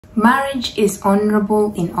Marriage is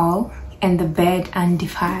honorable in all, and the bed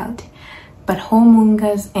undefiled. But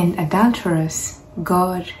whoremongers and adulterers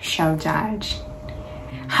God shall judge.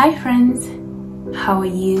 Hi friends, how are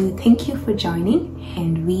you? Thank you for joining.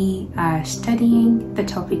 And we are studying the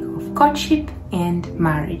topic of courtship and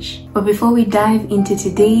marriage. But before we dive into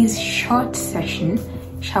today's short session,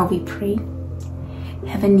 shall we pray?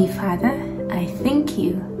 Heavenly Father, I thank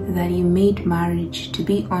you that you made marriage to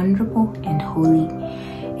be honorable and holy.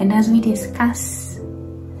 And as we discuss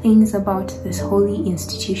things about this holy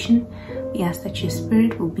institution, we ask that your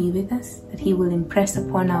Spirit will be with us, that He will impress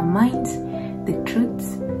upon our minds the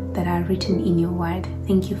truths that are written in your word.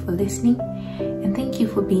 Thank you for listening, and thank you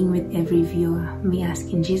for being with every viewer. We ask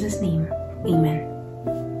in Jesus' name, amen.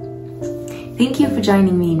 Thank you for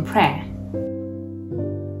joining me in prayer.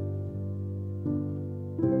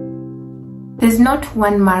 There's not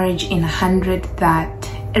one marriage in 100 that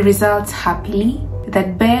results happily,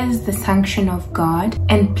 that bears the sanction of God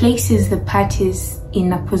and places the parties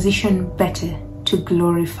in a position better to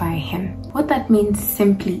glorify Him. What that means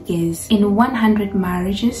simply is, in 100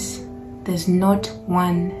 marriages, there's not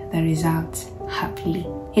one that results happily.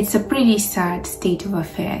 It's a pretty sad state of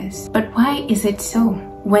affairs. But why is it so?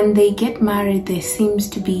 When they get married, there seems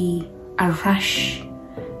to be a rush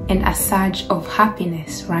and a surge of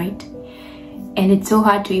happiness, right? And it's so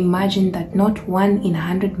hard to imagine that not one in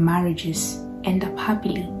 100 marriages end up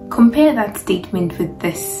happily. Compare that statement with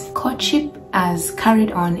this. Courtship as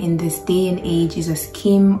carried on in this day and age is a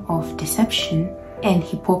scheme of deception and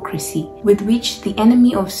hypocrisy with which the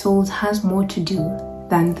enemy of souls has more to do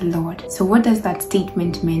than the Lord. So what does that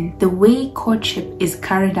statement mean? The way courtship is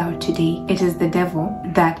carried out today, it is the devil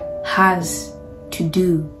that has to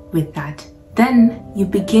do with that. Then you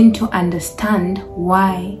begin to understand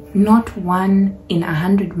why not one in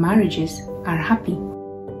 100 marriages are happy.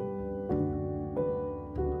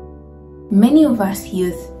 Many of us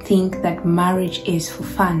youth think that marriage is for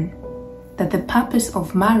fun, that the purpose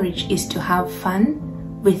of marriage is to have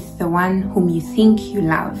fun with the one whom you think you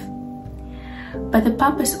love. But the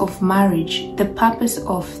purpose of marriage, the purpose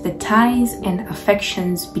of the ties and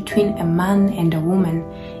affections between a man and a woman,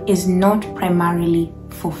 is not primarily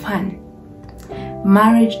for fun.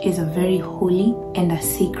 Marriage is a very holy and a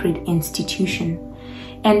sacred institution,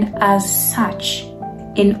 and as such,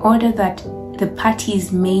 in order that the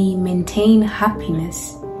parties may maintain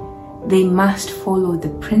happiness, they must follow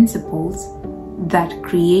the principles that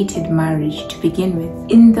created marriage to begin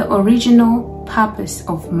with. In the original purpose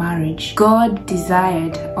of marriage, God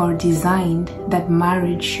desired or designed that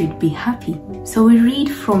marriage should be happy. So we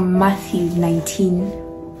read from Matthew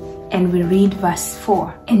 19, and we read verse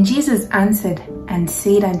 4. And Jesus answered and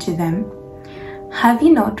said unto them, Have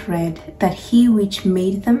ye not read that he which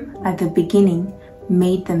made them at the beginning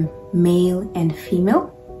made them male and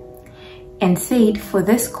female? And said, For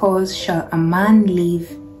this cause shall a man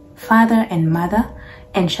leave father and mother,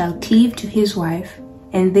 and shall cleave to his wife,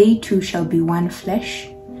 and they two shall be one flesh.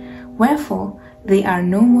 Wherefore they are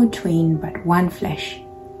no more twain, but one flesh.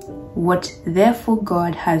 What therefore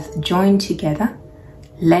God hath joined together,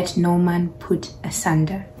 let no man put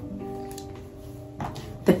asunder.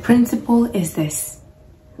 The principle is this: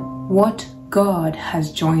 what God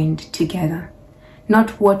has joined together,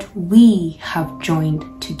 not what we have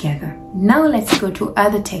joined together. Now let's go to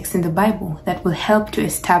other texts in the Bible that will help to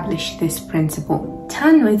establish this principle.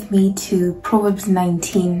 Turn with me to Proverbs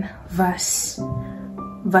 19 verse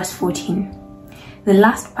 14. The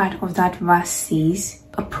last part of that verse says,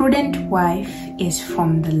 A prudent wife is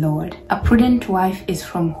from the Lord. A prudent wife is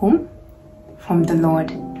from whom? From the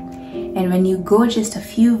Lord. And when you go just a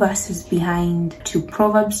few verses behind to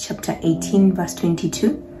Proverbs chapter 18 verse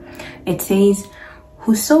 22, it says,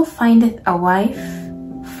 Whoso findeth a wife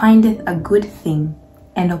findeth a good thing,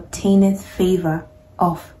 and obtaineth favor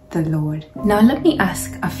of the Lord. Now let me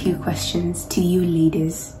ask a few questions to you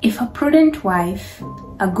ladies. If a prudent wife,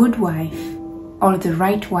 a good wife, or the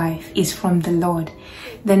right wife is from the Lord,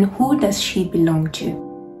 then who does she belong to?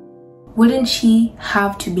 Wouldn't she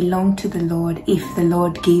have to belong to the Lord if the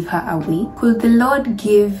Lord gave her away? Could the Lord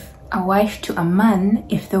give a wife to a man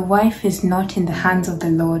if the wife is not in the hands of the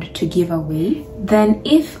Lord to give away? Then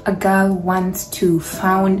if a girl wants to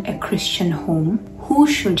found a Christian home, who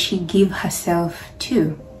should she give herself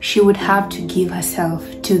to? She would have to give herself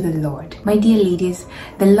to the Lord. My dear ladies,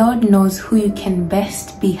 the Lord knows who you can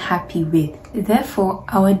best be happy with. Therefore,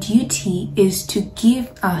 our duty is to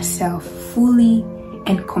give ourselves fully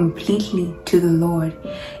and completely to the Lord,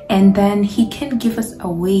 and then He can give us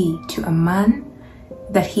away to a man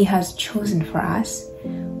that He has chosen for us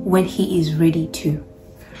when He is ready to.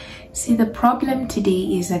 See, the problem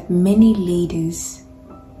today is that many ladies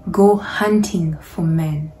go hunting for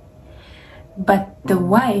men. But the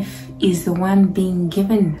wife is the one being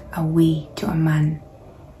given away to a man.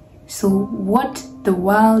 So what the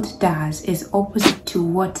world does is opposite to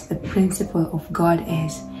what the principle of God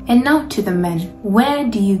is. And now to the men, where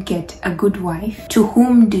do you get a good wife? To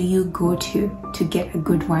whom do you go to get a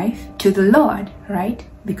good wife? To the Lord, right?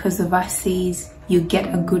 Because the verse says you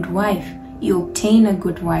get a good wife, you obtain a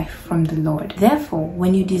good wife from the Lord. Therefore,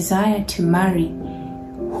 when you desire to marry,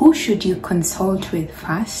 who should you consult with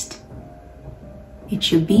first? It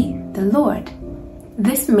should be the Lord.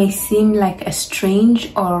 This may seem like a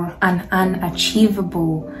strange or an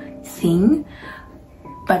unachievable thing,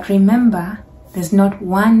 but remember, there's not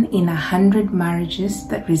 1 in 100 marriages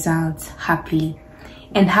that results happily.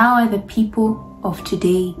 And how are the people of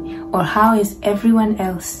today, or how is everyone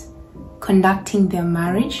else conducting their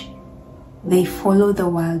marriage? They follow the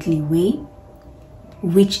worldly way,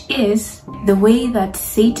 which is the way that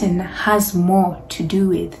Satan has more to do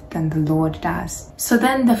with than the Lord does. So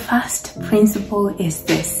then the first principle is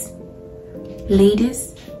this: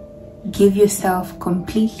 ladies, give yourself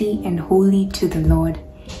completely and wholly to the Lord,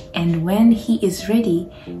 and when He is ready,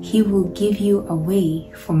 He will give you a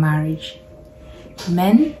way for marriage.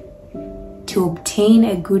 Men, to obtain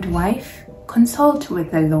a good wife, consult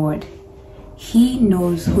with the Lord. He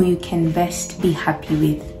knows who you can best be happy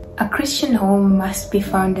with. A Christian home must be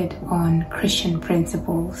founded on Christian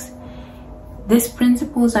principles. These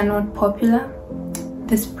principles are not popular.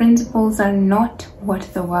 These principles are not what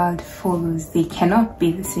the world follows. They cannot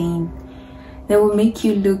be the same. They will make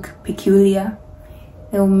you look peculiar.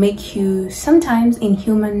 They will make you, sometimes in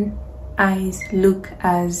human eyes, look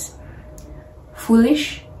as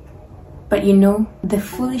foolish. But you know, the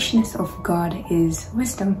foolishness of God is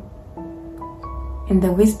wisdom, and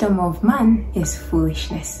the wisdom of man is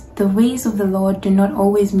foolishness. The ways of the Lord do not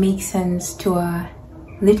always make sense to our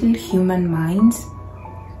little human minds,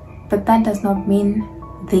 but that does not mean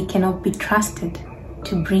they cannot be trusted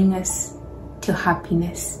to bring us to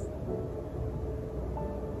happiness.